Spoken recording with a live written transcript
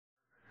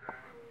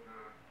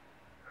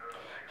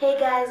Hey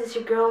guys, it's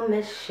your girl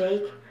Miss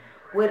Shake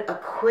with a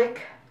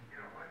quick,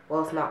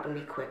 well it's not going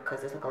to be quick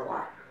because it's like a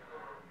lot,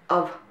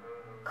 of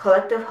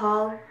collective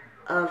haul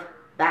of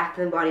Bath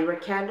and Body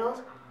Works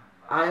candles.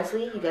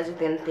 Honestly, you guys are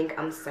going to think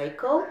I'm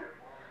psycho,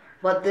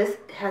 but this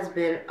has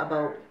been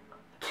about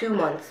 2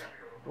 months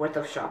worth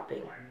of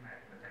shopping.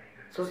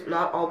 So it's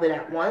not all been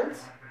at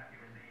once,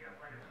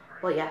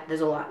 but yeah,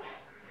 there's a lot.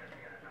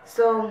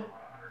 So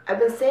I've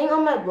been saying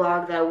on my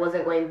blog that I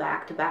wasn't going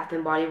back to Bath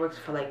and Body Works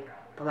for like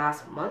the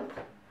last month.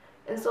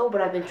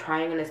 But I've been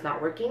trying and it's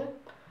not working.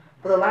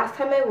 But the last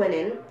time I went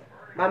in,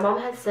 my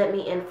mom had sent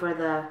me in for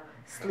the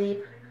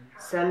Sleep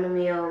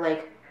Chamomile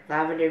like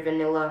lavender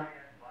vanilla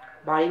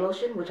body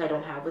lotion, which I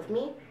don't have with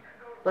me.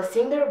 But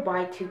seeing their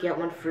buy two get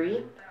one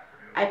free,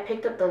 I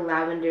picked up the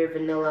lavender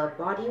vanilla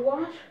body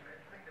wash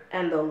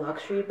and the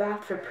luxury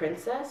bath for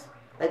Princess.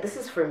 Like, this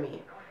is for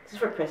me. This is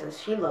for Princess.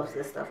 She loves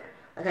this stuff.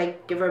 Like, I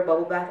give her a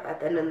bubble bath at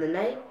the end of the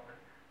night,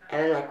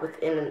 and then like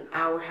within an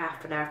hour,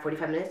 half an hour,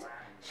 45 minutes,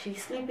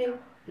 she's sleeping.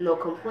 No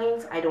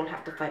complaints. I don't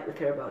have to fight with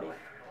her about it.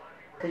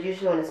 Because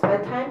usually when it's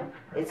bedtime,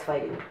 it's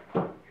fighting.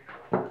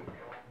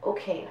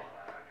 Okay.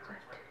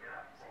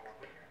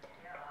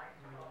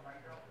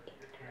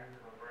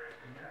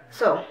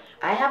 So,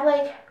 I have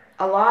like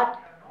a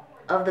lot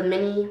of the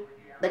mini,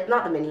 like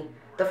not the mini,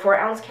 the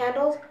 4-ounce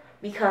candles,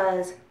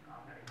 because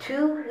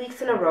 2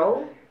 weeks in a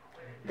row,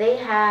 they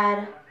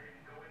had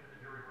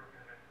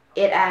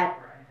it at,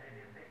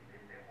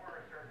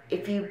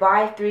 if you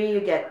buy 3,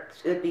 it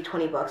would be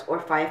 $20, or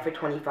 5 for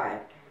 $25.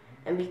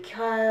 And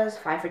because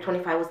 5 for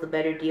 $25 was the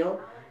better deal,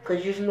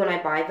 because usually when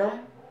I buy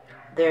them,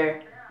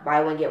 they're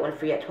buy one get one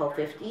free at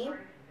 $12.50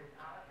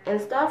 and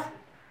stuff.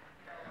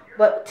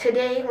 But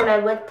today, when I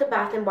went to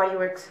Bath and Body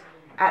Works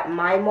at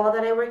my mall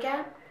that I work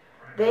at,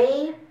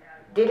 they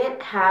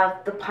didn't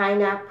have the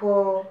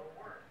pineapple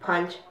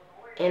punch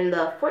in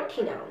the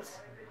 14-ounce.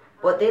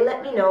 But they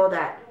let me know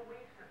that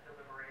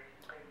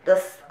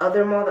this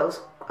other mall that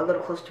was a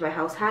little close to my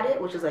house had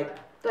it, which is like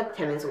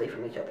 10 minutes away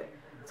from each other.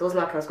 So it's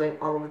not because I was going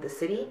all over the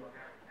city,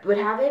 would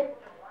have it,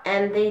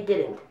 and they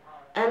didn't.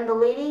 And the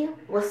lady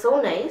was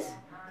so nice,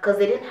 because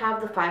they didn't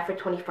have the 5 for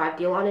 $25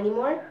 deal on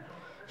anymore.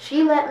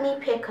 She let me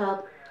pick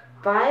up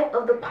 5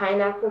 of the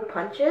pineapple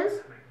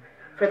punches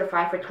for the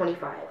 5 for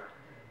 $25.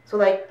 So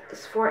like,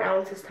 it's 4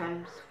 ounces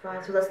times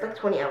 5, so that's like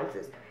 20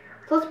 ounces.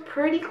 So it's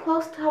pretty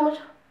close to how much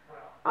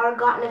I would have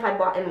gotten if I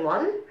bought in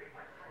one.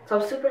 So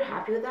I'm super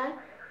happy with that,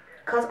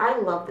 because I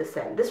love this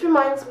scent. This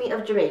reminds me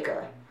of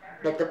Jamaica,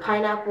 like the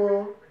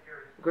pineapple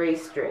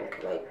grace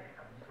drink, like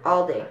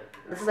all day.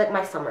 This is like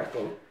my summer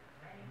thing,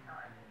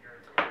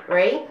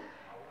 right?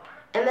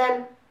 And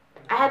then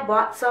I had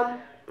bought some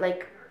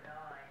like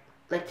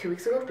 2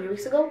 weeks ago, 3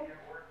 weeks ago,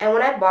 and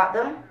when I bought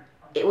them,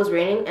 it was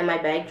raining and my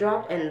bag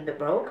dropped and it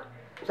broke.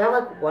 So I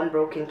have like one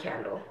broken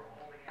candle,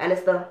 and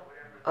it's the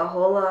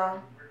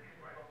Ahola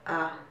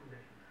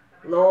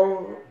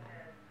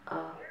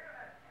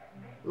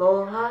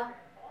Loha.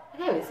 I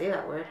can't even say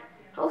that word.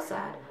 How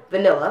sad.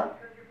 Vanilla.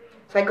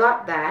 So I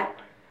got that,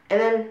 and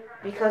then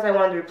because I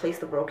wanted to replace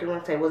the broken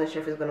one, so I wasn't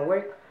sure if it was going to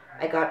work,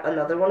 I got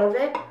another one of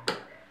it.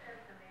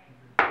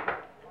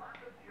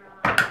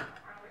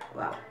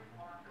 Wow.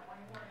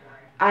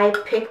 I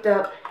picked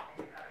up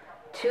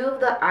 2 of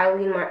the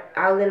Island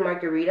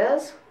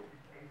Margaritas,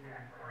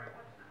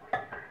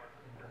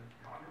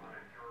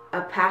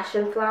 a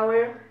passion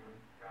flower.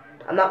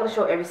 I'm not going to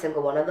show every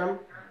single one of them,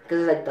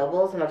 because it's like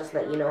doubles, and I'll just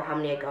let you know how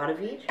many I got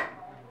of each.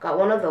 Got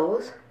one of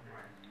those.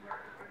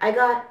 I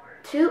got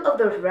 2 of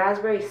the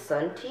raspberry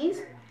sun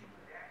teas.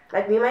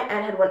 Like, me and my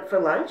aunt had went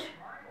for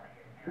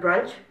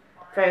brunch.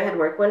 Friday had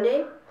work one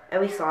day, and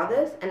we saw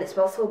this, and it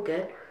smells so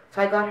good. So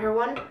I got her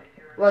one.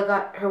 Well, I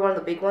got her one of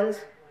the big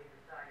ones,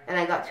 and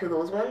I got 2 of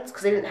those ones,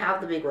 because they didn't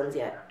have the big ones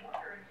yet.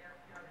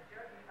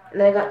 And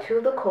then I got 2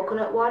 of the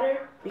coconut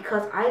water,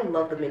 because I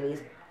love the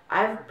minis.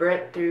 I've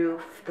burnt through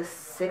the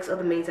 6 of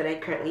the minis that I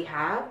currently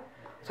have,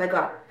 so I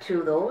got 2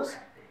 of those.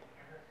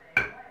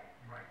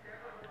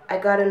 I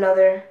got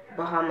another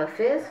Bahama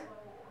Fizz,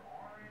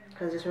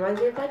 because this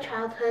reminds me of my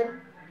childhood.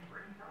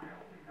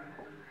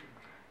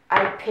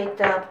 I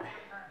picked up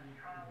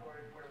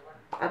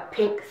a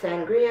pink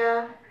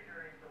sangria.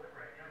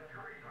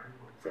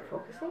 Is it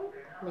focusing?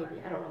 Maybe,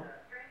 I don't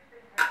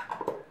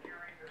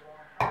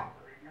know.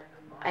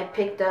 I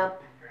picked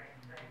up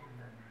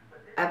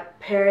a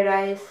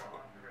Paradise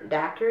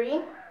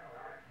Daiquiri,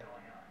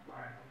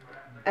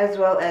 as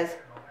well as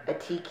a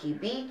Tiki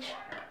Beach.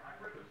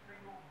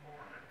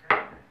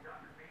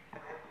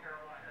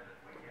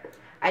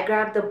 I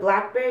grabbed the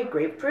blackberry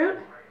grapefruit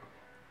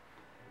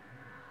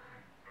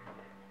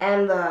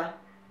and the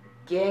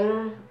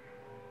gingham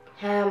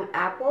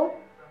apple.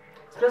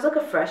 It smells like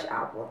a fresh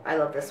apple. I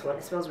love this one.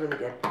 It smells really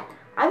good.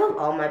 I love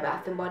all my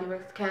Bath and Body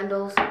Works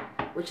candles,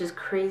 which is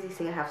crazy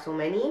seeing I have so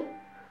many.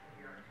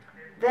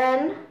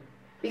 Then,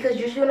 because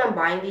usually when I'm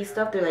buying these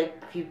stuff, they're like,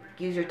 if you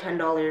use your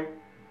 $10,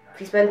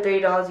 if you spend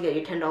 $30, you get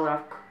your $10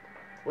 off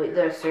with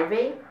their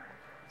survey.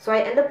 So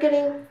I end up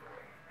getting,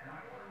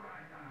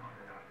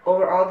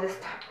 over all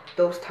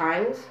those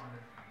times,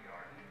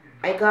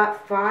 I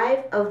got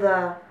 5 of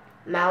the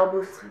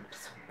Malibu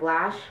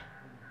Splash,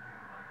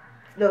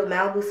 no,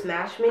 Malibu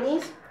Smash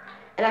minis,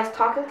 and I was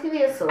talking to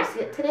the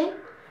associate today,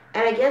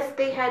 and I guess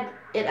they had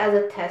it as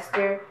a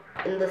tester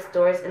in the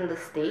stores in the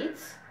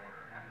States,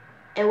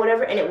 and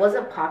whatever, and it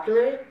wasn't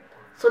popular,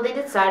 so they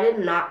decided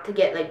not to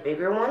get like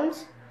bigger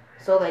ones,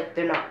 so like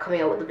they're not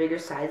coming out with the bigger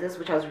sizes,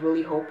 which I was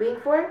really hoping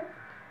for,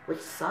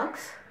 which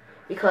sucks,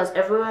 because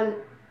everyone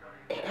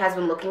has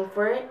been looking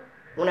for it.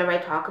 Whenever I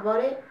talk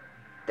about it,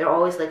 they're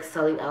always like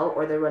selling out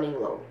or they're running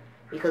low,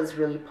 because it's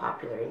really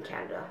popular in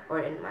Canada, or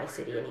in my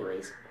city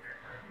anyways.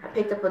 I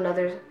picked up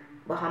another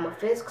Bahama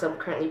Fizz, because I'm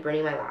currently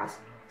burning my last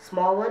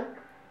small one,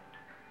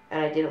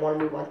 and I didn't want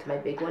to move on to my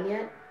big one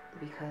yet,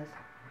 because,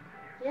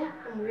 yeah,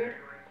 I'm weird.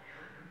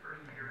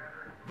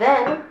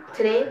 Then,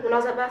 today, when I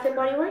was at Bath &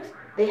 Body Works,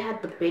 they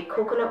had the big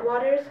coconut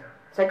waters,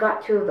 so I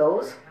got 2 of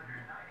those.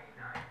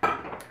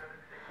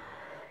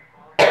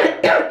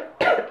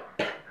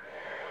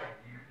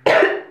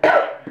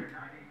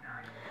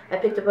 I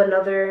picked up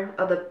another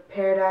of the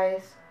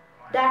Paradise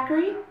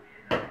Daiquiri,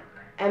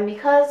 and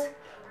because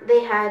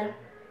they had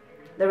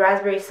the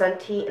raspberry sun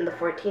tea in the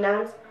 14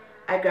 ounce,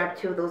 I grabbed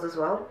 2 of those as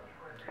well.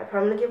 I'm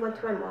probably gonna give one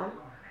to my mom.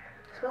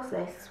 It smells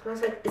nice.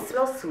 It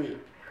smells sweet.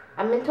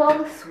 I'm into all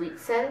the sweet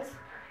scents.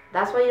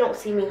 That's why you don't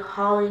see me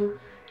hauling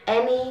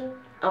any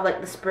of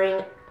like the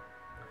spring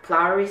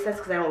flowery scents,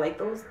 because I don't like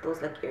those.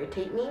 Those like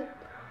irritate me.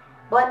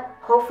 But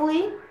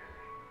hopefully,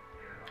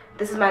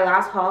 this is my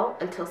last haul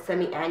until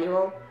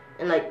semi-annual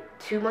in like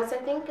 2 months, I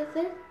think is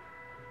it?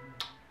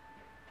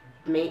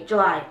 May,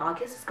 July,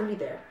 August, it's gonna be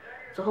there.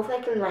 So hopefully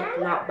I can like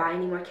not buy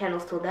any more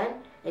candles till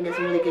then and get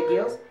some really good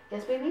deals.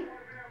 Yes, baby?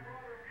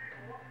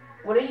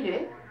 What are you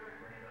doing?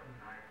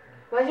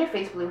 Why is your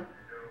face blue?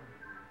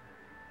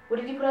 What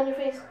did you put on your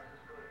face?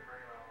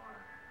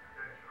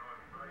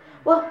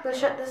 Well, let's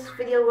shut this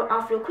video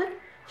off real quick.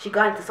 She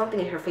got into something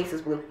and her face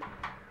is blue.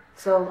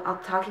 So I'll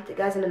talk to you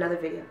guys in another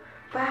video.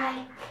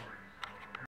 Bye!